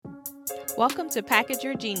Welcome to Package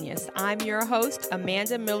Your Genius. I'm your host,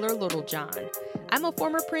 Amanda Miller Littlejohn. I'm a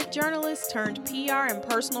former print journalist turned PR and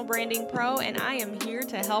personal branding pro, and I am here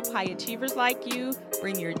to help high achievers like you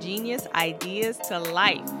bring your genius ideas to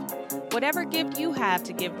life. Whatever gift you have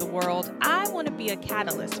to give the world, I want to be a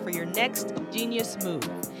catalyst for your next genius move.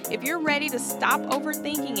 If you're ready to stop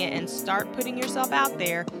overthinking it and start putting yourself out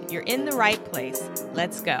there, you're in the right place.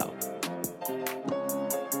 Let's go.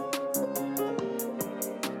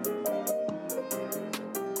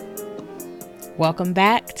 Welcome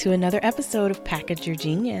back to another episode of Package Your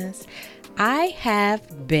Genius. I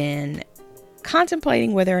have been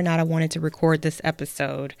contemplating whether or not I wanted to record this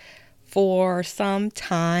episode for some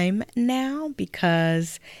time now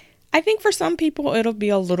because I think for some people it'll be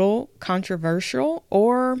a little controversial,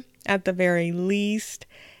 or at the very least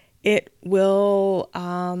it will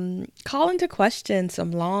call into question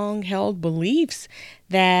some long-held beliefs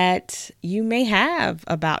that you may have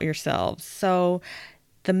about yourselves. So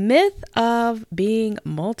the myth of being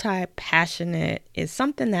multi-passionate is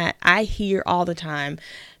something that I hear all the time.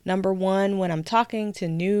 Number one, when I'm talking to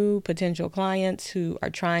new potential clients who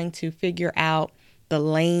are trying to figure out the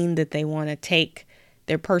lane that they want to take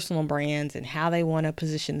their personal brands and how they want to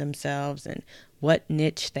position themselves and what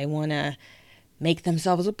niche they want to make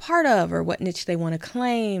themselves a part of, or what niche they want to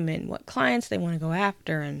claim and what clients they want to go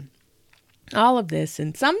after and all of this.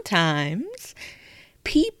 And sometimes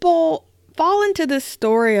people fall into this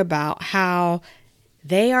story about how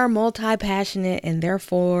they are multi-passionate and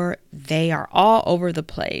therefore they are all over the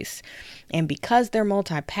place. And because they're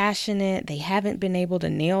multi-passionate, they haven't been able to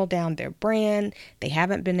nail down their brand. They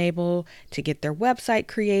haven't been able to get their website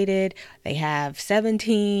created. They have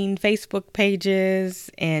 17 Facebook pages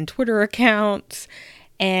and Twitter accounts,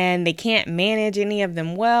 and they can't manage any of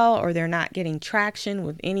them well, or they're not getting traction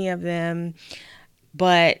with any of them.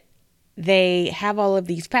 But they have all of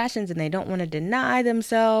these passions and they don't want to deny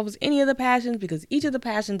themselves any of the passions because each of the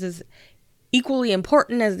passions is equally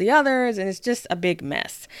important as the others, and it's just a big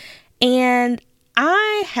mess. And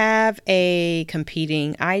I have a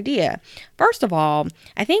competing idea. First of all,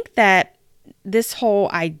 I think that this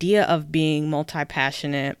whole idea of being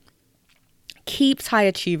multi-passionate keeps high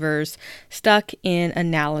achievers stuck in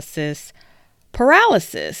analysis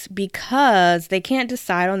paralysis because they can't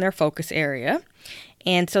decide on their focus area.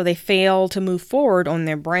 And so they fail to move forward on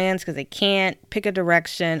their brands because they can't pick a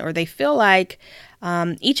direction, or they feel like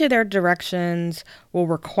each of their directions will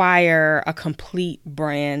require a complete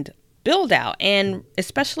brand build out. And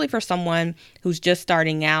especially for someone who's just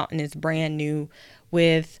starting out and is brand new,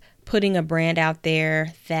 with putting a brand out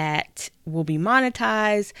there that will be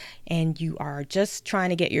monetized, and you are just trying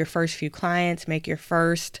to get your first few clients, make your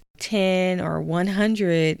first $10,000 or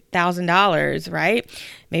 $100,000, right?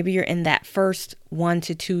 Maybe you're in that first 1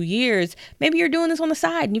 to 2 years. Maybe you're doing this on the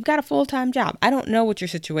side and you've got a full-time job. I don't know what your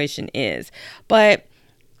situation is, but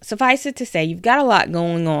suffice it to say, you've got a lot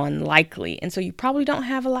going on, likely. And so you probably don't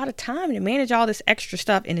have a lot of time to manage all this extra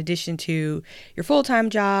stuff in addition to your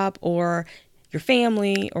full-time job or your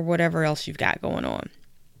family or whatever else you've got going on.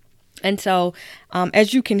 And so,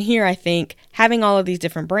 as you can hear, I think having all of these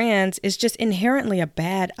different brands is just inherently a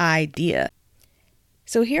bad idea.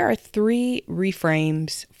 So here are 3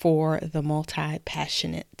 reframes for the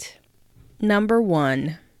multi-passionate. Number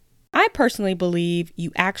 1, I personally believe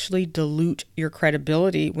you actually dilute your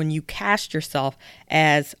credibility when you cast yourself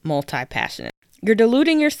as multi-passionate. You're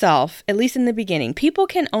diluting yourself, at least in the beginning. People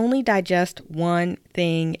can only digest one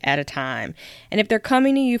thing at a time. And if they're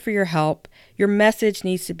coming to you for your help, your message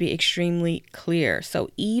needs to be extremely clear. So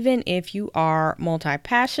even if you are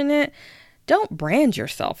multi-passionate, don't brand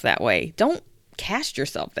yourself that way. Don't cast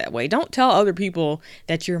yourself that way. Don't tell other people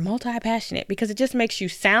that you're multi-passionate, because it just makes you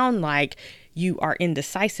sound like you are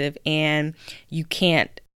indecisive and you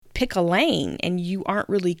can't pick a lane and you aren't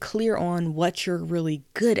really clear on what you're really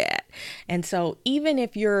good at. And so even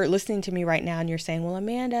if you're listening to me right now and you're saying, well,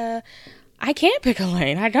 Amanda, I can't pick a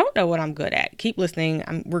lane. I don't know what I'm good at. Keep listening.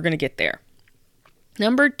 We're going to get there.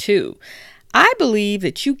 Number 2, I believe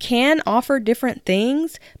that you can offer different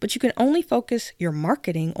things, but you can only focus your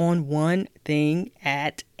marketing on one thing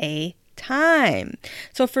at a time.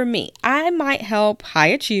 So for me, I might help high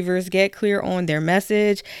achievers get clear on their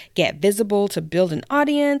message, get visible to build an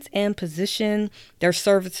audience, and position their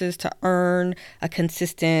services to earn a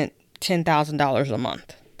consistent $10,000 a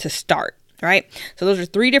month to start, right? So those are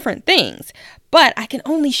 3 different things, but I can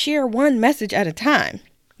only share one message at a time.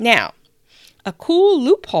 Now, a cool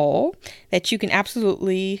loophole that you can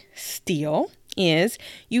absolutely steal is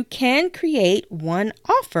you can create one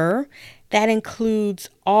offer that includes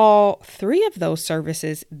all 3 of those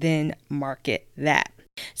services, then market that.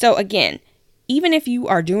 So again, even if you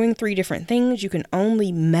are doing 3 different things, you can only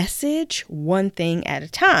message one thing at a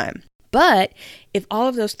time. But if all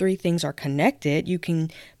of those 3 things are connected, you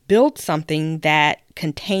can build something that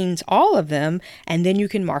contains all of them, and then you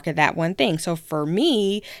can market that one thing. So for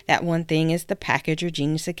me, that one thing is the Package Your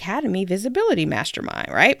Genius Academy Visibility Mastermind,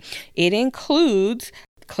 right? It includes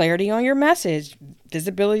clarity on your message,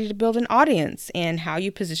 visibility to build an audience, and how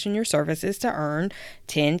you position your services to earn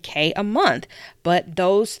 $10K a month. But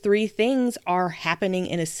those 3 things are happening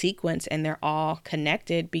in a sequence, and they're all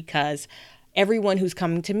connected because everyone who's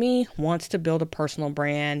coming to me wants to build a personal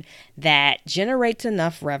brand that generates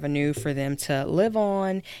enough revenue for them to live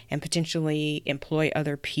on and potentially employ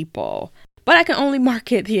other people. But I can only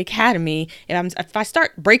market the academy. If I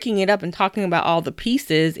start breaking it up and talking about all the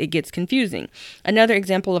pieces, it gets confusing. Another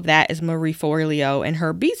example of that is Marie Forleo and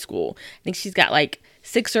her B School. I think she's got like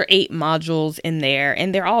 6 or 8 modules in there,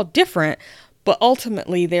 and they're all different. But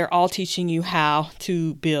ultimately, they're all teaching you how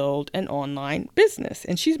to build an online business.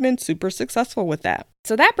 And she's been super successful with that.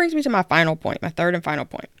 So that brings me to my final point, my third and final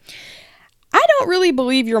point. I don't really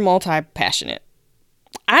believe you're multi-passionate.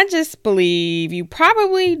 I just believe you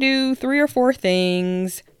probably do 3 or 4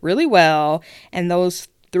 things really well. And those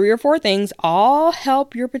 3 or 4 things all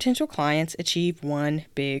help your potential clients achieve one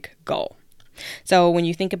big goal. So when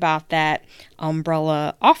you think about that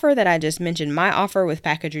umbrella offer that I just mentioned, my offer with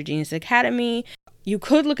Package Your Genius Academy, you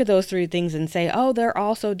could look at those 3 things and say, oh, they're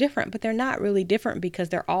all so different, but they're not really different because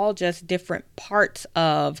they're all just different parts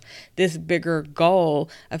of this bigger goal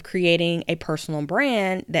of creating a personal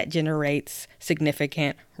brand that generates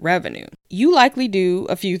significant revenue. You likely do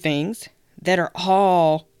a few things that are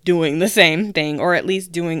all doing the same thing, or at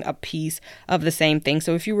least doing a piece of the same thing.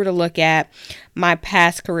 So if you were to look at my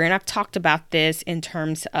past career, and I've talked about this in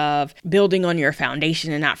terms of building on your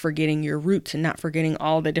foundation and not forgetting your roots and not forgetting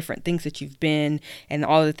all the different things that you've been and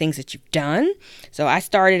all the things that you've done. So I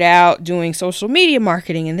started out doing social media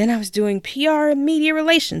marketing, and then I was doing PR and media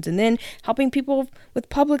relations, and then helping people with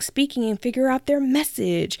public speaking and figure out their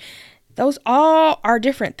message. Those all are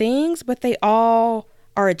different things, but they all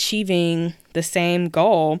are achieving the same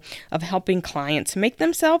goal of helping clients make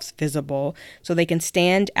themselves visible so they can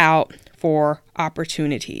stand out for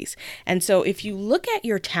opportunities. And so if you look at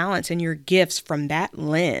your talents and your gifts from that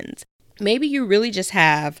lens, maybe you really just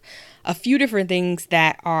have a few different things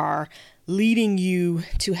that are leading you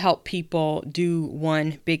to help people do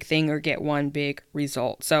one big thing or get one big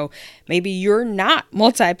result. So maybe you're not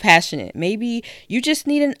multi-passionate. Maybe you just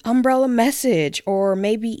need an umbrella message, or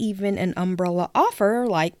maybe even an umbrella offer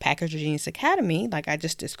like Package Your Genius Academy, like I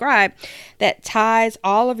just described, that ties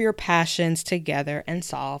all of your passions together and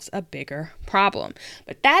solves a bigger problem.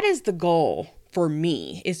 But that is the goal for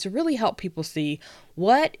me, is to really help people see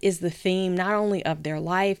what is the theme not only of their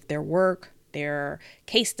life, their work, their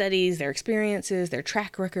case studies, their experiences, their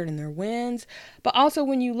track record, and their wins. But also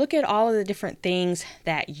when you look at all of the different things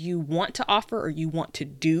that you want to offer, or you want to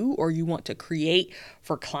do, or you want to create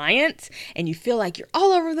for clients, and you feel like you're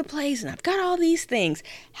all over the place and I've got all these things,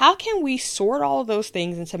 how can we sort all of those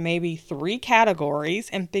things into maybe 3 categories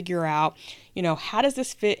and figure out, how does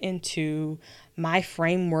this fit into my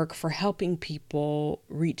framework for helping people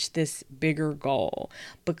reach this bigger goal?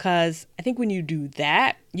 Because I think when you do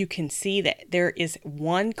that, you can see that there is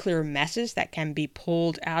one clear message that can be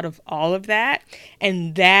pulled out of all of that.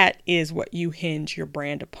 And that is what you hinge your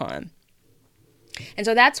brand upon. And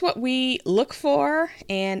so that's what we look for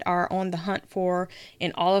and are on the hunt for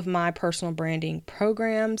in all of my personal branding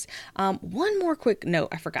programs. One more quick note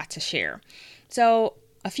I forgot to share. So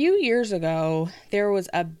a few years ago, there was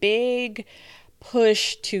a big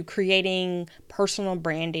push to creating personal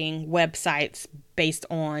branding websites based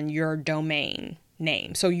on your domain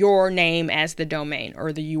name. So your name as the domain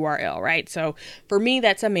or the URL, right? So for me,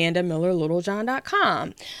 that's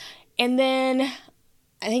AmandaMillerLittlejohn.com. And then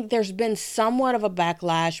I think there's been somewhat of a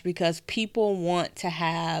backlash because people want to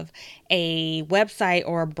have a website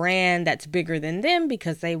or a brand that's bigger than them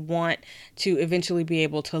because they want to eventually be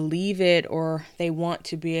able to leave it, or they want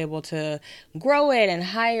to be able to grow it and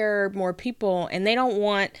hire more people. And they don't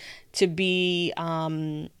want to be,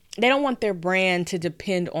 they don't want their brand to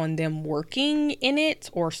depend on them working in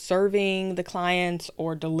it or serving the clients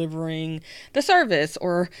or delivering the service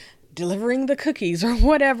or delivering the cookies or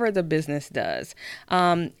whatever the business does.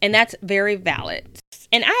 And that's very valid.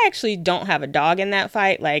 And I actually don't have a dog in that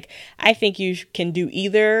fight. Like, I think you can do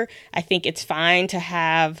either. I think it's fine to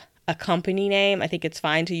have a company name. I think it's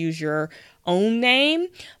fine to use your own name.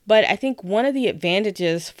 But I think one of the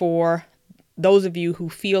advantages for those of you who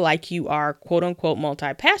feel like you are quote unquote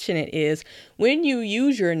multi-passionate is when you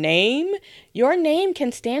use your name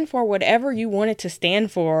can stand for whatever you want it to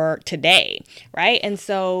stand for today, right? And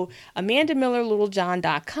so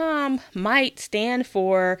AmandaMillerLittlejohn.com might stand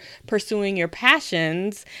for pursuing your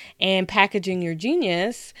passions and packaging your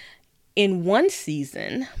genius in one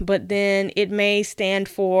season, but then it may stand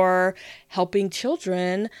for helping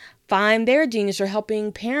children find their genius or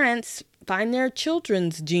helping parents find their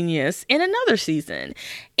children's genius in another season.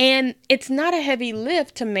 And it's not a heavy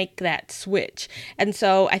lift to make that switch. And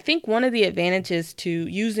so I think one of the advantages to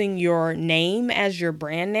using your name as your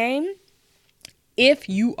brand name, if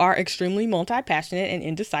you are extremely multi-passionate and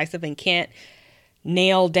indecisive and can't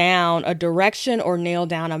nail down a direction or nail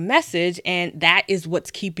down a message, and that is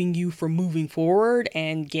what's keeping you from moving forward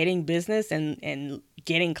and getting business and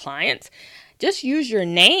getting clients, just use your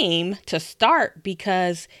name to start,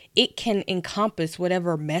 because it can encompass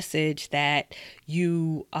whatever message that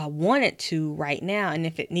you want it to right now. And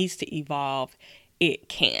if it needs to evolve, it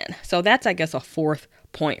can. So that's, I guess, a fourth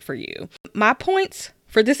point for you. My points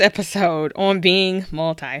for this episode on being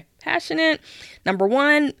multi-passionate. Number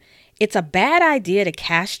one, it's a bad idea to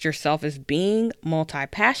cast yourself as being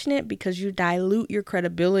multi-passionate because you dilute your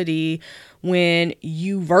credibility when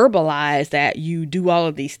you verbalize that you do all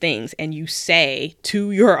of these things and you say to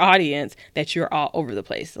your audience that you're all over the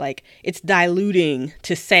place. Like, it's diluting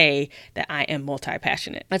to say that I am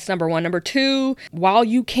multi-passionate. That's number one. Number two, while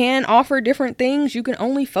you can offer different things, you can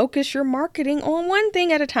only focus your marketing on one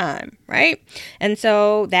thing at a time, right? And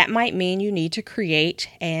so that might mean you need to create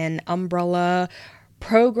an umbrella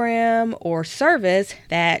program or service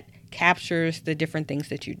that captures the different things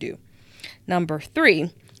that you do. Number three,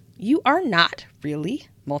 you are not really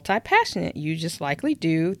multi-passionate. You just likely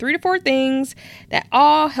do 3 to 4 things that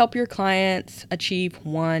all help your clients achieve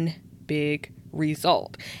one big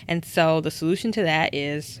result. And so the solution to that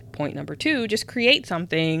is point number 2, just create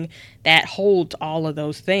something that holds all of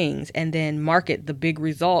those things and then market the big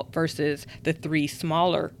result versus the 3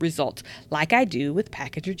 smaller results, like I do with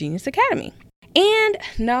Package Your Genius Academy. And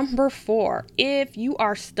number 4, if you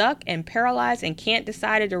are stuck and paralyzed and can't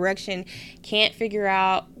decide a direction, can't figure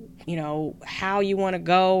out, how you want to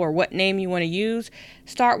go or what name you want to use,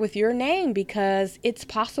 start with your name, because it's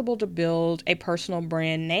possible to build a personal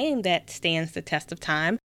brand name that stands the test of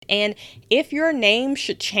time. And if your name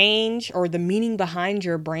should change or the meaning behind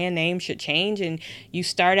your brand name should change, and you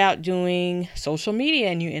start out doing social media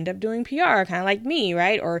and you end up doing PR, kind of like me,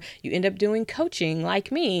 right? Or you end up doing coaching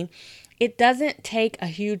like me, it doesn't take a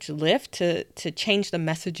huge lift to change the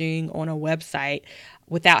messaging on a website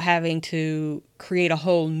without having to create a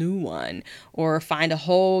whole new one or find a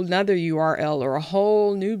whole nother URL or a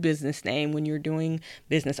whole new business name when you're doing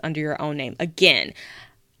business under your own name. Again,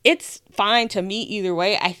 it's fine to me either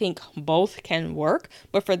way. I think both can work.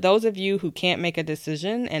 But for those of you who can't make a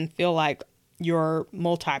decision and feel like your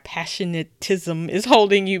multi-passionatism is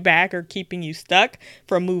holding you back or keeping you stuck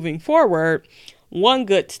from moving forward, one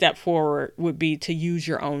good step forward would be to use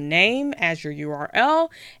your own name as your URL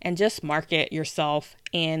and just market yourself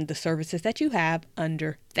and the services that you have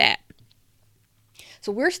under that.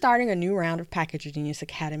 So we're starting a new round of Package Your Genius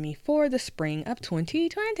Academy for the spring of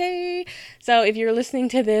 2020. So if you're listening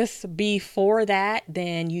to this before that,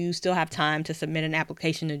 then you still have time to submit an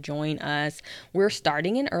application to join us. We're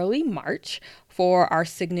starting in early March for our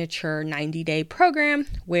signature 90-day program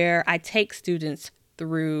where I take students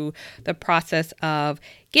through the process of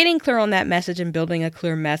getting clear on that message and building a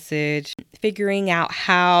clear message, figuring out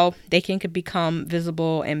how they can become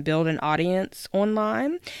visible and build an audience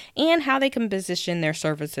online, and how they can position their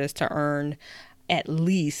services to earn at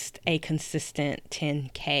least a consistent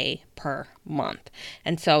 $10K per month.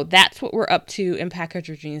 And so that's what we're up to in Package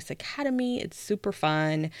Your Genius Academy. It's super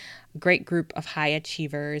fun, great group of high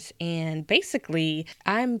achievers. And basically,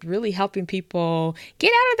 I'm really helping people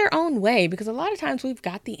get out of their own way, because a lot of times we've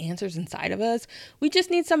got the answers inside of us. We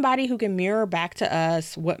just need somebody who can mirror back to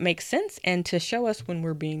us what makes sense and to show us when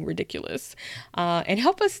we're being ridiculous, and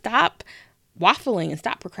help us stop waffling and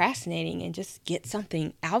stop procrastinating and just get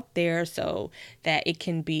something out there so that it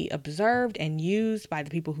can be observed and used by the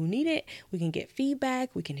people who need it. We can get feedback,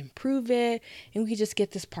 we can improve it, and we can just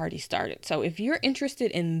get this party started. So if you're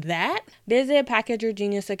interested in that, visit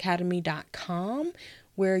packageyourgeniusacademy.com,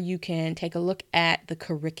 where you can take a look at the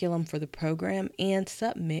curriculum for the program and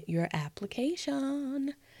submit your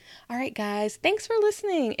application. All right, guys, thanks for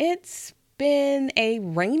listening. It's been a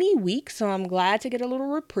rainy week, so I'm glad to get a little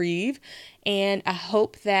reprieve, and I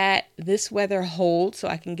hope that this weather holds so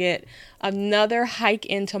I can get another hike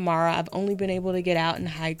in tomorrow. I've only been able to get out and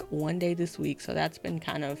hike one day this week, so that's been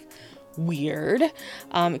kind of weird,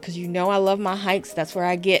 because I love my hikes. That's where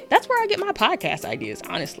I get my podcast ideas,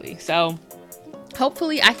 honestly. So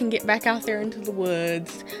hopefully I can get back out there into the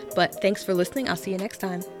woods. But thanks for listening. I'll see you next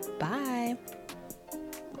time. Bye.